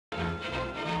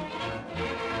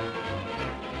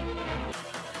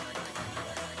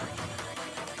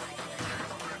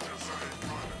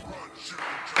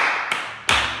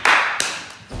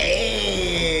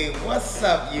What's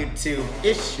up, YouTube?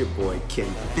 It's your boy Ken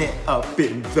Fit up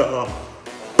in the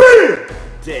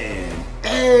building.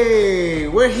 Hey,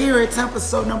 we're here. It's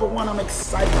episode number 1. I'm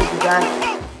excited to be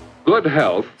back. Good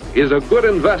health is a good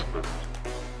investment.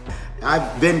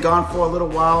 I've been gone for a little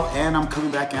while, and I'm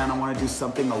coming back, and I want to do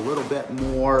something a little bit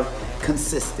more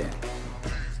consistent.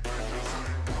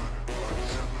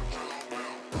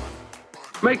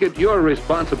 Make it your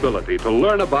responsibility to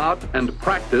learn about and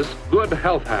practice good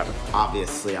health habits.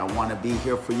 Obviously, I want to be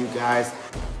here for you guys.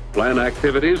 Plan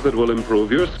activities that will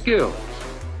improve your skills.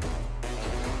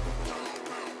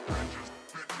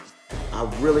 I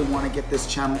really want to get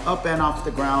this channel up and off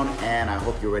the ground, and I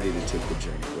hope you're ready to take the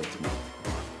journey with me.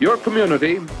 Your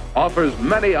community offers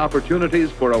many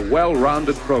opportunities for a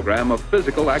well-rounded program of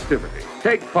physical activity.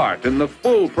 Take part in the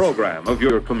full program of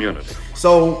your community.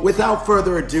 So without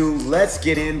further ado, let's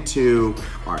get into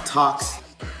our talks.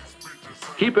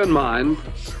 Keep in mind,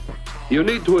 you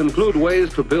need to include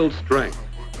ways to build strength.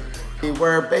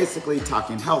 We're basically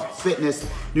talking health, fitness,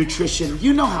 nutrition.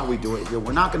 You know how we do it here.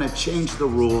 We're not going to change the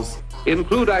rules.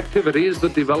 Include activities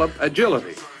that develop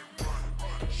agility.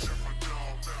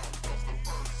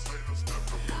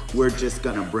 We're just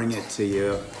going to bring it to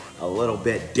you a little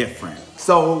bit different.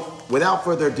 So without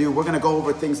further ado, we're going to go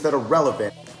over things that are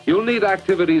relevant. You'll need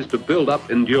activities to build up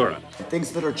endurance.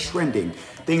 Things that are trending,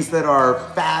 things that are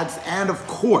fads, and of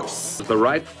course, The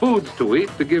right foods to eat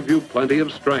to give you plenty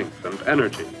of strength and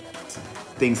energy.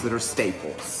 things that are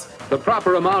staples. The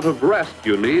proper amount of rest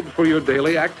you need for your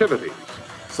daily activities.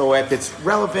 So if it's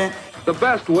relevant, The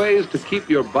best ways to keep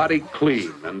your body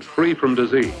clean and free from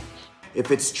disease. if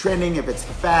it's trending, if it's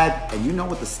fad, and you know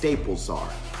what the staples are.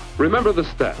 Remember the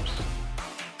steps.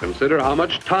 Consider how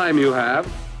much time you have.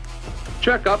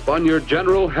 Check up on your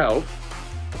general health.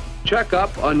 Check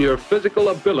up on your physical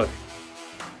ability.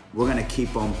 We're going to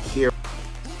keep them here.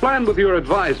 Plan with your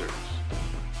advisors.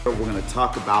 We're going to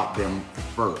talk about them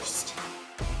first.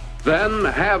 Then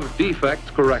have defects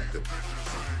corrected.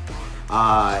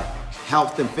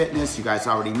 Health and fitness, you guys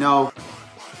already know.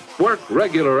 Work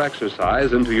regular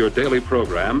exercise into your daily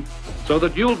program so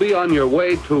that you'll be on your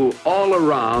way to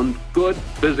all-around good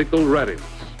physical readiness.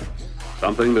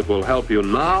 Something that will help you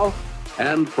now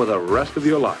and for the rest of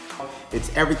your life. It's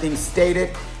everything stated,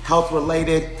 health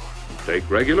related. Take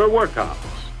regular workouts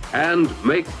and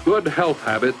make good health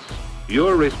habits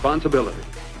your responsibility.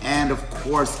 And of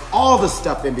course, all the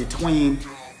stuff in between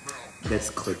that's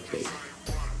clickbait.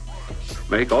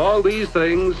 Make all these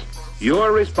things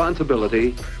your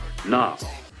responsibility now.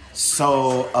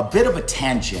 So a bit of a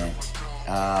tangent,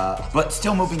 but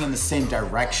still moving in the same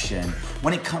direction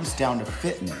when it comes down to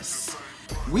fitness.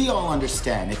 We all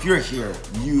understand, if you're here,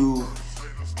 you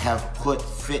have put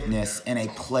fitness in a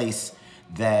place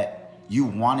that you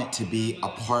want it to be a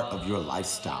part of your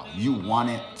lifestyle. You want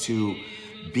it to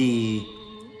be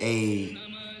a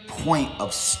point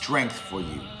of strength for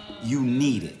you. You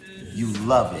need it. You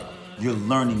love it. You're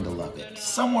learning to love it.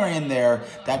 Somewhere in there,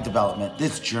 that development,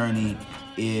 this journey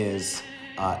is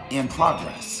in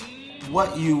progress.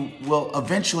 What you will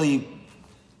eventually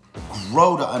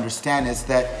grow to understand is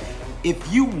that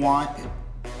if you want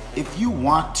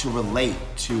to relate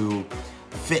to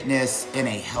fitness in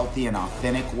a healthy and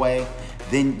authentic way,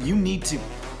 then you need to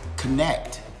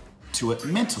connect to it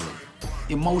mentally,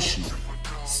 emotionally,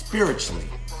 spiritually.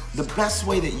 The best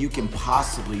way that you can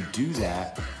possibly do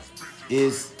that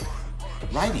is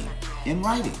writing,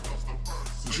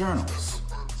 journals.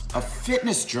 A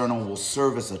fitness journal will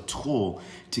serve as a tool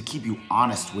to keep you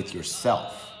honest with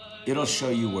yourself. It'll show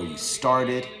you where you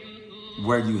started,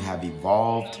 where you have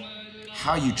evolved,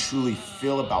 how you truly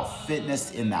feel about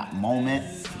fitness in that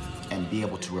moment, and be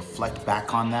able to reflect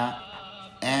back on that,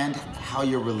 and how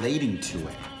you're relating to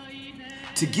it.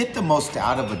 To get the most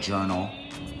out of a journal,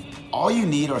 all you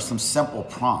need are some simple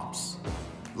prompts.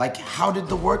 Like, how did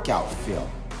the workout feel?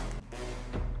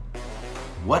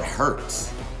 What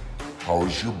hurts? How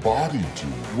is your body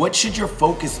doing? What should your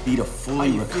focus be to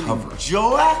fully recover?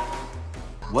 Joy?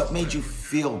 What made you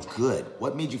feel good?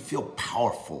 What made you feel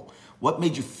powerful? What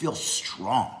made you feel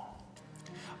strong?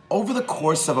 Over the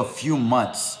course of a few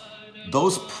months,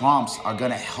 those prompts are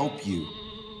gonna help you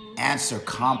answer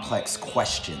complex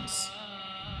questions.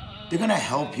 They're gonna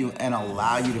help you and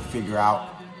allow you to figure out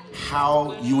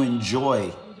how you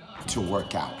enjoy to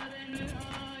work out.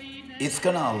 It's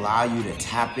gonna allow you to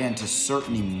tap into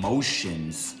certain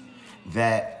emotions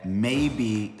that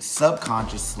maybe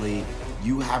subconsciously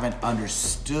you haven't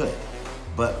understood,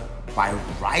 but by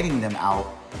writing them out,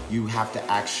 you have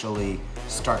to actually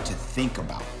start to think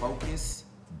about. Focus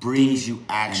brings you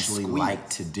actually like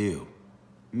to do.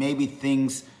 Maybe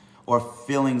things or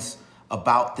feelings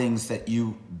about things that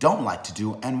you don't like to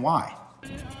do and why.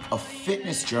 A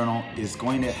fitness journal is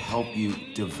going to help you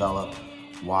develop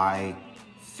why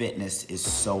fitness is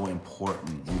so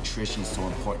important, nutrition is so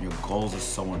important, your goals are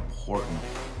so important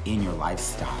in your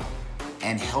lifestyle,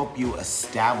 and help you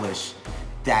establish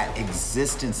that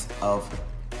existence of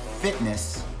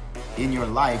fitness in your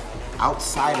life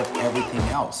outside of everything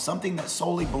else, something that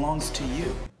solely belongs to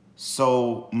you.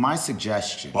 So my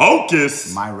suggestion,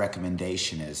 focus, my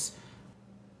recommendation is,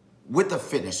 with a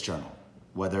fitness journal,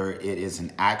 whether it is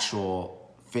an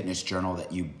actual fitness journal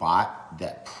that you bought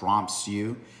that prompts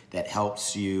you, that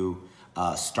helps you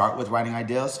start with writing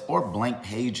ideas, or blank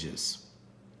pages,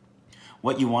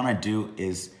 what you want to do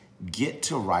is get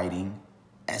to writing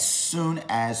as soon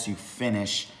as you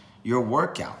finish your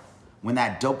workout, when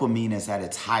that dopamine is at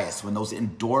its highest, when those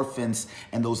endorphins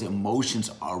and those emotions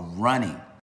are running.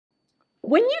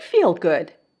 When you feel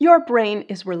good, your brain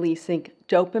is releasing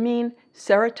dopamine,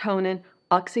 serotonin,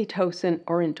 oxytocin,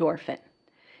 or endorphin.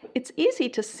 It's easy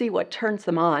to see what turns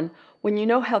them on when you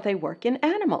know how they work in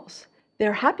animals.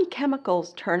 Their happy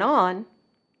chemicals turn on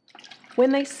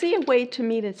when they see a way to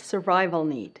meet a survival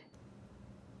need.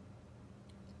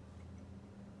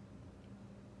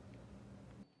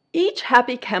 Each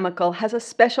happy chemical has a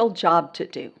special job to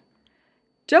do.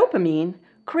 Dopamine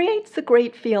creates the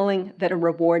great feeling that a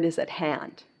reward is at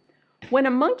hand. When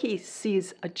a monkey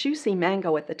sees a juicy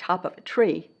mango at the top of a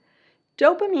tree,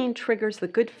 dopamine triggers the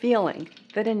good feeling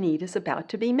that a need is about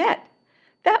to be met.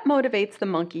 That motivates the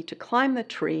monkey to climb the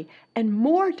tree, and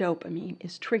more dopamine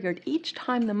is triggered each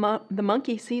time the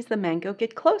monkey sees the mango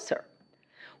get closer.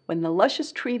 When the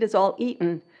luscious treat is all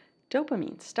eaten,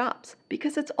 dopamine stops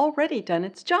because it's already done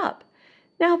its job.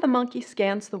 Now the monkey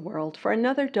scans the world for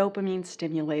another dopamine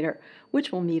stimulator,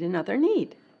 which will meet another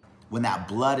need. When that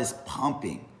blood is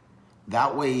pumping,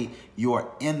 that way you are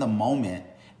in the moment,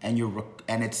 and you're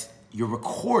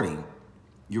recording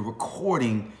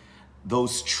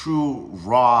those true,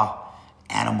 raw,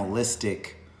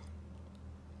 animalistic,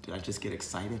 did I just get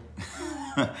excited?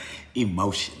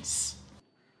 Emotions.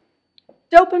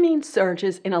 Dopamine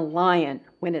surges in a lion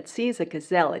when it sees a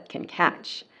gazelle it can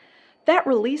catch. That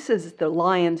releases the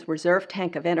lion's reserve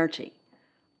tank of energy.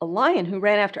 A lion who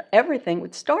ran after everything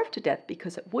would starve to death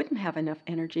because it wouldn't have enough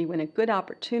energy when a good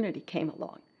opportunity came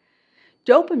along.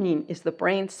 Dopamine is the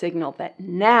brain's signal that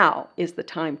now is the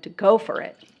time to go for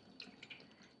it.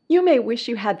 You may wish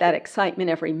you had that excitement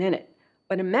every minute,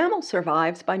 but a mammal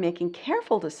survives by making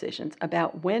careful decisions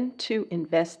about when to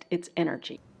invest its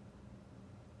energy.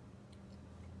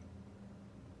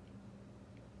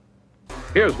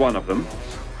 Here's one of them.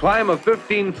 Climb a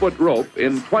 15-foot rope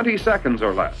in 20 seconds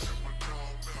or less.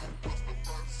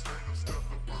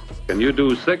 Can you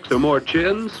do 6 or more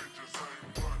chins?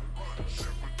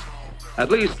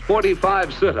 At least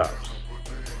 45 sit-ups.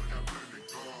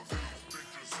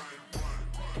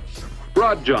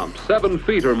 Broad jump 7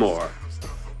 feet or more.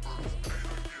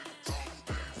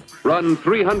 Run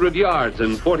 300 yards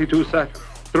in 42 seconds.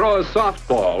 Throw a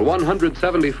softball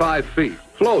 175 feet.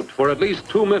 Float for at least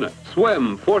 2 minutes.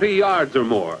 Swim 40 yards or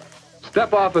more.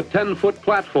 Step off a 10-foot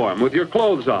platform with your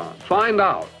clothes on. Find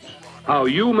out how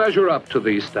you measure up to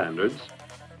these standards,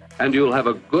 and you'll have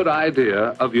a good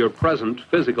idea of your present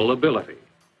physical ability.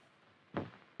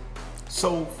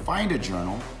 So find a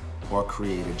journal or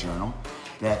create a journal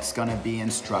that's going to be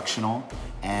instructional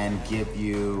and give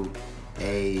you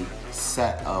a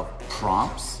set of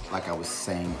prompts, like I was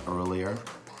saying earlier,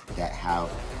 that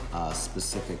have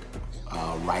specific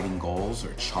writing goals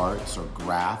or charts or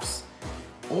graphs,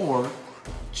 or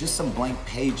just some blank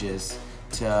pages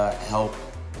to help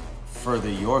further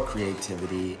your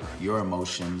creativity, your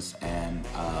emotions, and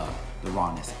the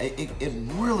rawness. It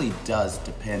really does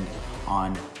depend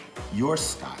on your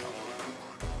style,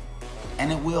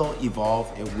 and it will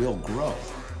evolve, it will grow.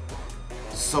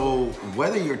 So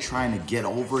whether you're trying to get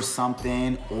over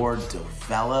something or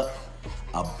develop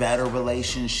a better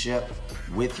relationship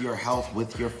with your health,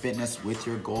 with your fitness, with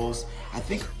your goals, I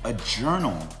think a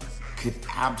journal could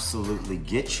absolutely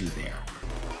get you there.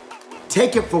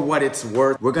 Take it for what it's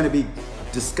worth. We're gonna be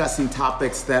discussing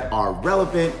topics that are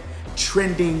relevant,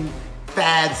 trending,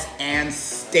 fads, and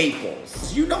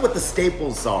staples. You know what the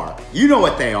staples are. You know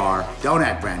what they are. Don't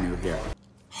act brand new here.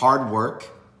 Hard work,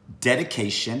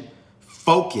 dedication,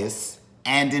 focus,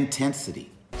 and intensity.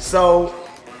 So,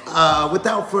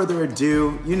 without further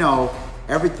ado, you know,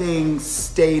 everything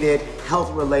stated,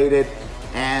 health related,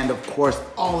 and of course,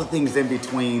 all the things in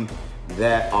between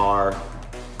that are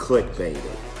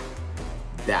clickbaited.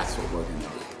 That's what we're gonna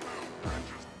do.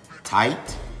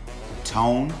 Tight,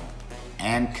 toned,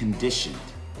 and conditioned.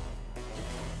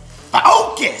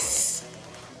 Focus!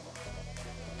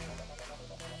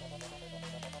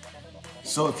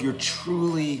 So if you're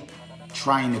truly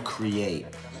trying to create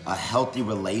a healthy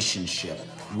relationship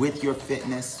with your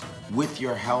fitness, with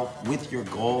your health, with your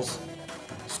goals,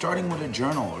 starting with a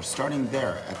journal or starting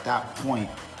there at that point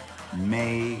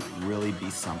may really be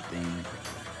something,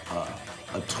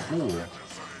 a tool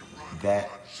that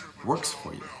works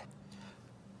for you.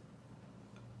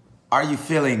 Are you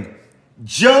feeling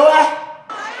joy?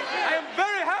 I am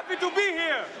very happy to be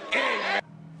here.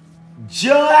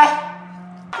 Joy?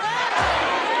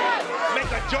 Make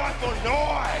a joyful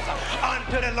noise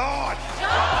unto the Lord.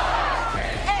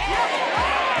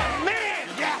 Amen.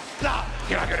 Yes, sir.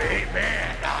 Can I get an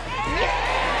amen?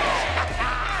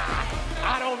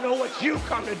 I don't know what you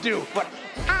come to do, but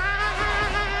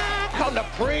I come to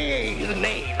praise the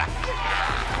name.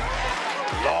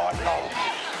 Lord, Lord.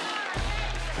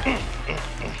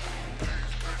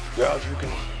 Girls,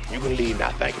 you can leave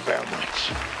now. Thank you very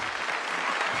much.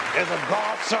 There's a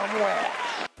God somewhere.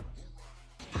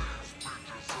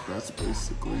 That's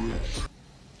basically it.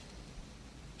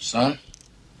 Son,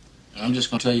 I'm just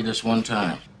gonna tell you this one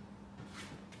time.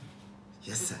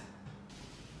 Yes, sir.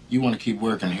 You wanna keep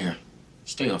working here,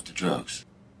 stay off the drugs.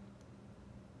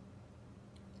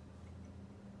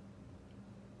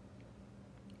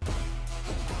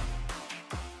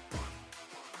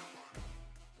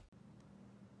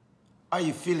 Are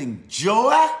you feeling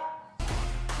joy?